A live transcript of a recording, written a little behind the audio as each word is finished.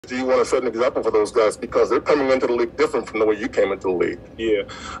Do you want to set an example for those guys because they're coming into the league different from the way you came into the league? Yeah.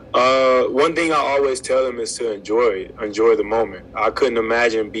 One thing I always tell them is to enjoy the moment. I couldn't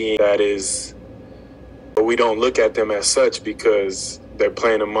imagine being that is, we don't look at them as such because they're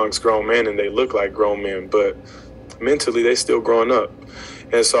playing amongst grown men and they look like grown men, but mentally they still growing up.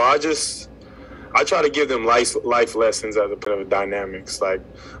 And so I try to give them life lessons as a bit of dynamics. Like,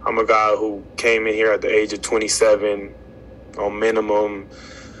 I'm a guy who came in here at the age of 27 on minimum.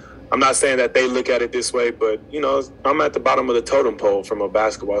 I'm not saying that they look at it this way, but, you know, I'm at the bottom of the totem pole from a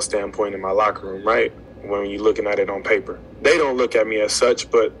basketball standpoint in my locker room, right? When you're looking at it on paper. They don't look at me as such,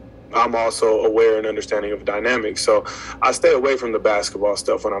 but I'm also aware and understanding of dynamics. So I stay away from the basketball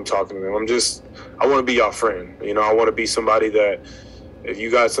stuff when I'm talking to them. I want to be your friend. You know, I want to be somebody that if you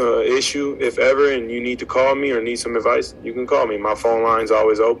got some issue, if ever, and you need to call me or need some advice, you can call me. My phone line's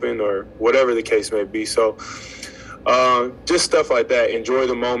always open or whatever the case may be. So just stuff like that. Enjoy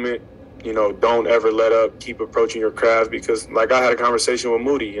the moment. You know, don't ever let up. Keep approaching your craft because, like, I had a conversation with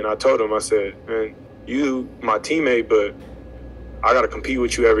Moody, and I told him, I said, man, you my teammate, but I got to compete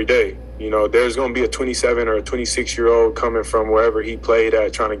with you every day. You know, there's going to be a 27 or a 26-year-old coming from wherever he played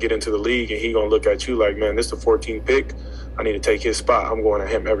at trying to get into the league, and he going to look at you like, man, this is the 14th pick. I need to take his spot. I'm going at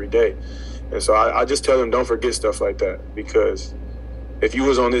him every day. And so I just tell them, don't forget stuff like that, because if you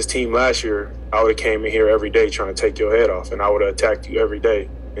was on this team last year, I would have came in here every day trying to take your head off, and I would have attacked you every day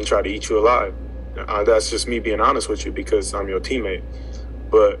and try to eat you alive. That's just me being honest with you because I'm your teammate.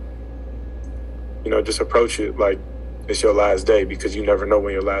 But, you know, just approach it like it's your last day because you never know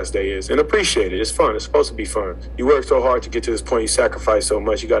when your last day is. And appreciate it. It's fun. It's supposed to be fun. You work so hard to get to this point. You sacrifice so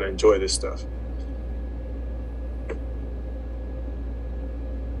much. You got to enjoy this stuff.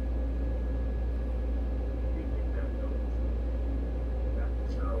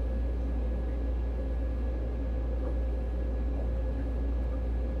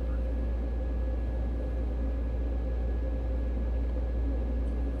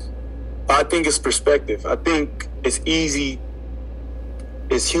 I think it's perspective. I think it's easy.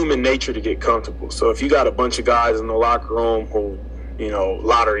 It's human nature to get comfortable. So if you got a bunch of guys in the locker room who, you know,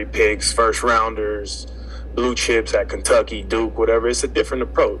 lottery picks, first rounders, blue chips at Kentucky, Duke, whatever, it's a different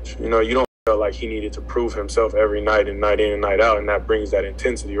approach. You know, you don't feel like he needed to prove himself every night and night in and night out, and that brings that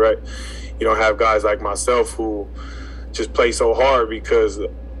intensity, right? You don't have guys like myself who just play so hard because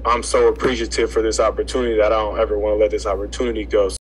I'm so appreciative for this opportunity that I don't ever want to let this opportunity go.